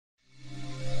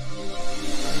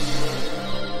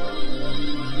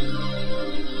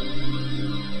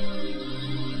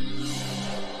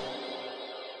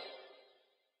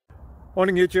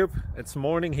Morning YouTube, it's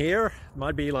morning here. It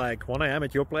might be like 1 a.m.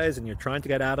 at your place and you're trying to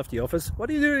get out of the office.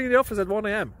 What are you doing in the office at 1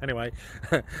 a.m? Anyway,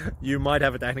 you might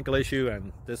have a technical issue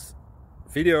and this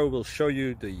video will show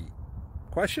you the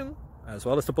question as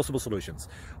well as the possible solutions.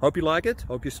 Hope you like it,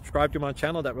 hope you subscribe to my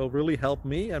channel. That will really help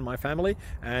me and my family,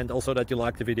 and also that you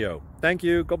like the video. Thank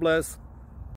you, God bless.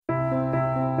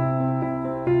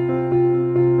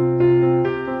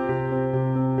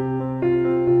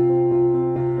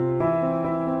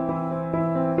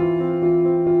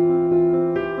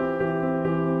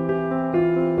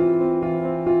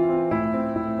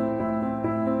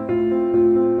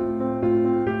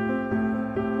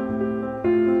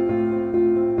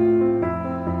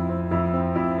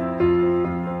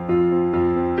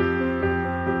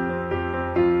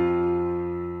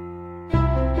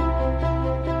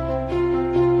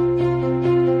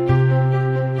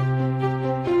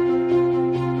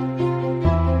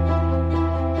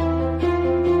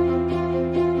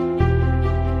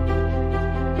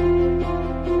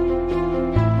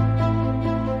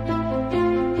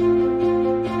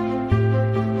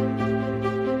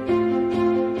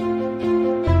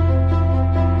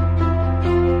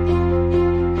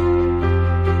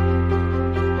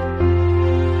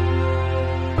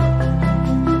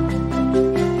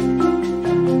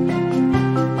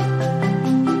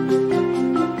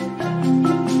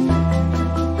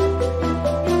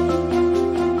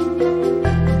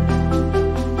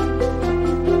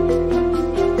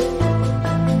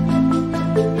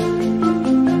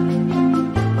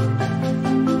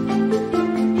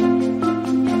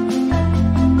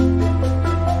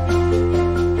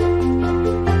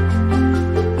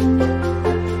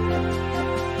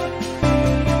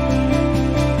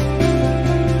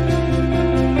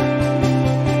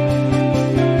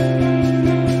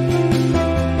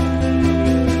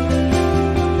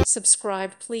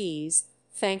 Subscribe, please.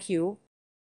 Thank you.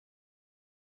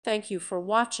 Thank you for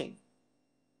watching.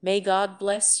 May God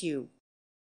bless you.